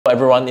Hello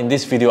everyone, in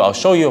this video I'll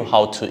show you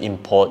how to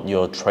import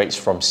your trades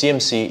from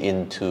CMC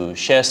into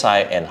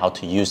Sharesight and how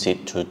to use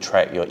it to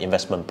track your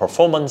investment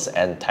performance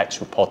and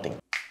tax reporting.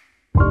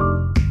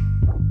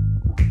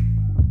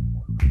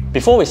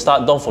 Before we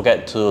start, don't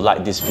forget to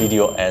like this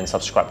video and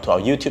subscribe to our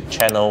YouTube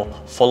channel.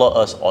 Follow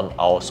us on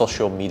our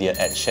social media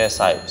at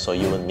Sharesight so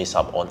you won't miss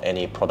out on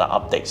any product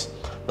updates.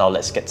 Now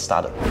let's get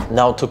started.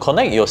 Now to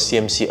connect your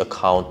CMC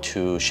account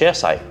to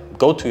Sharesight,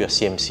 go to your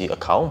CMC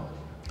account.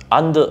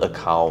 Under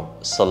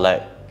Account,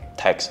 select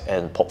Tax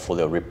and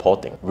Portfolio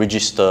Reporting.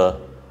 Register.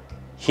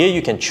 Here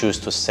you can choose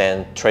to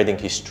send trading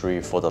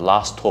history for the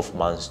last 12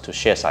 months to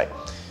Sharesight.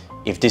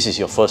 If this is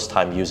your first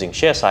time using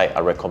Sharesight, I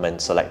recommend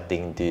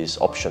selecting this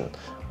option.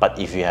 But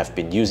if you have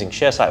been using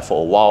Sharesight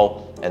for a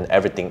while and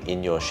everything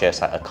in your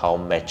Sharesight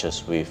account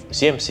matches with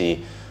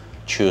CMC,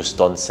 choose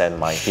Don't Send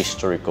My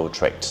Historical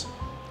Trades.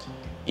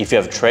 If you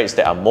have trades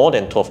that are more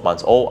than 12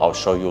 months old, I'll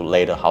show you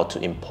later how to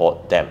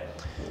import them.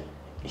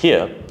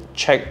 Here,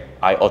 check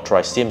I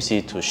authorize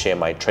CMC to share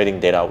my trading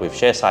data with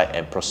Sharesight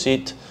and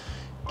proceed.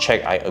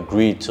 Check I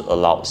agree to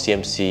allow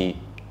CMC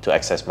to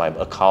access my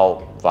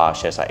account via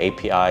Sharesight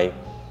API.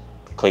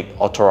 Click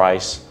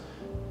authorize.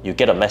 You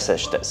get a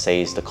message that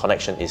says the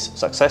connection is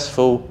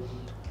successful,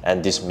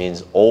 and this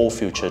means all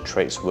future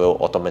trades will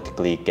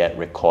automatically get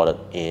recorded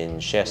in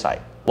Sharesight.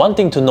 One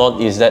thing to note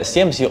is that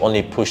CMC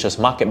only pushes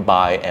market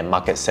buy and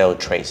market sell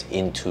trades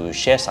into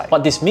Sharesight.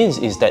 What this means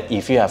is that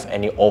if you have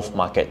any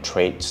off-market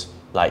trades,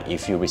 like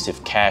if you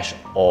receive cash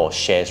or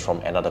shares from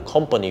another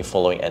company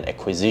following an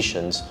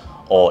acquisition,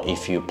 or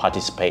if you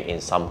participate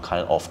in some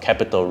kind of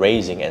capital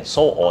raising and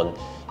so on,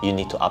 you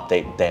need to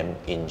update them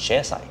in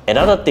Sharesight.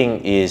 Another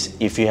thing is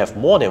if you have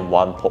more than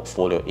one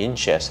portfolio in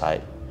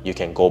Sharesight, you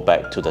can go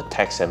back to the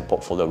tax and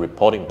portfolio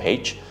reporting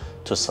page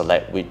to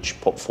select which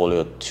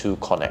portfolio to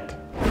connect.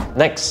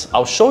 Next,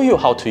 I'll show you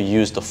how to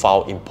use the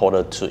file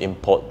importer to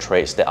import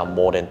trades that are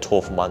more than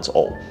 12 months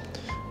old.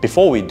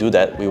 Before we do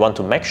that, we want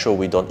to make sure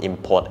we don't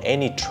import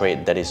any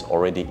trade that is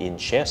already in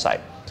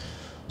Sharesight.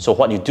 So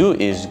what you do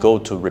is go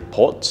to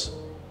Reports,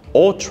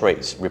 All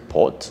Trades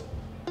Report,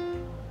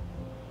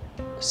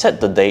 set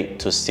the date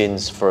to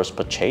since first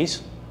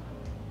purchase,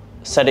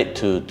 set it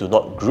to Do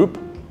Not Group,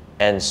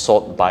 and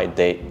sort by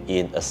date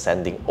in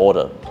ascending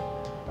order.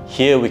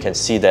 Here we can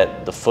see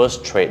that the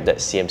first trade that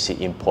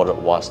CMC imported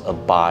was a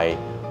buy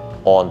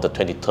on the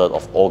 23rd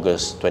of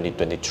August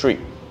 2023.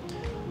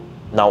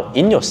 Now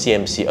in your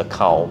CMC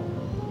account,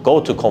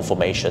 go to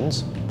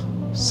Confirmations,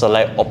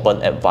 select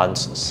Open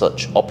Advanced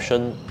Search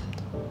option,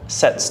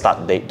 set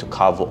start date to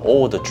cover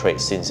all the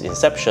trades since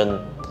inception,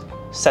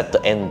 set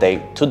the end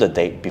date to the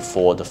date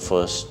before the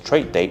first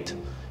trade date.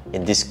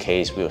 In this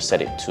case, we'll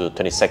set it to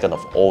 22nd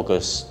of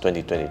August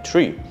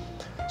 2023,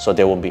 so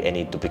there won't be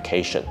any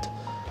duplication.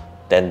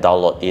 Then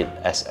download it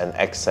as an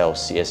Excel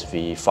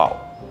CSV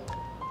file.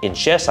 In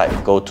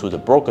Sharesight, go to the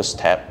Brokers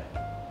tab,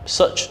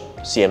 search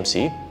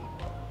CMC,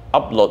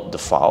 upload the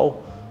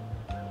file,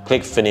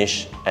 click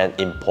Finish and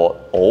import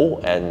all,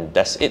 and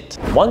that's it.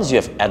 Once you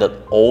have added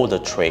all the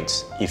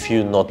trades, if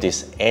you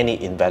notice any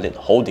invalid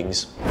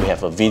holdings, we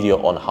have a video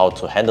on how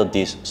to handle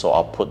this, so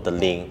I'll put the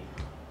link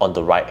on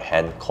the right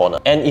hand corner.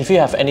 And if you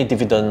have any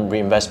dividend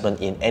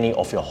reinvestment in any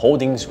of your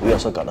holdings, we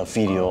also got a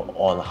video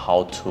on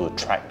how to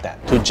track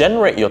that. To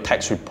generate your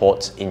tax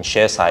reports in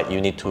Sharesight,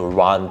 you need to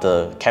run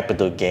the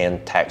capital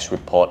gain tax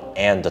report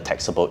and the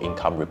taxable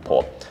income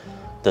report.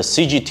 The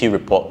CGT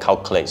report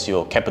calculates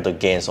your capital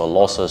gains or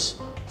losses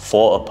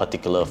for a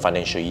particular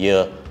financial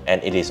year,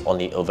 and it is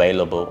only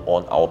available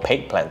on our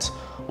paid plans,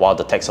 while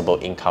the taxable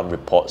income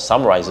report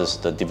summarizes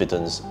the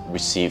dividends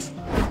received.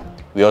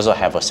 We also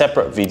have a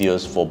separate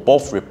videos for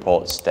both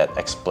reports that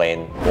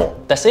explain more.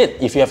 That's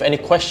it. If you have any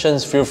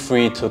questions, feel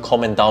free to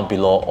comment down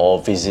below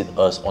or visit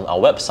us on our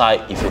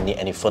website. If you need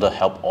any further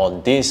help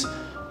on this,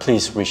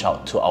 please reach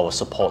out to our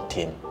support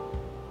team.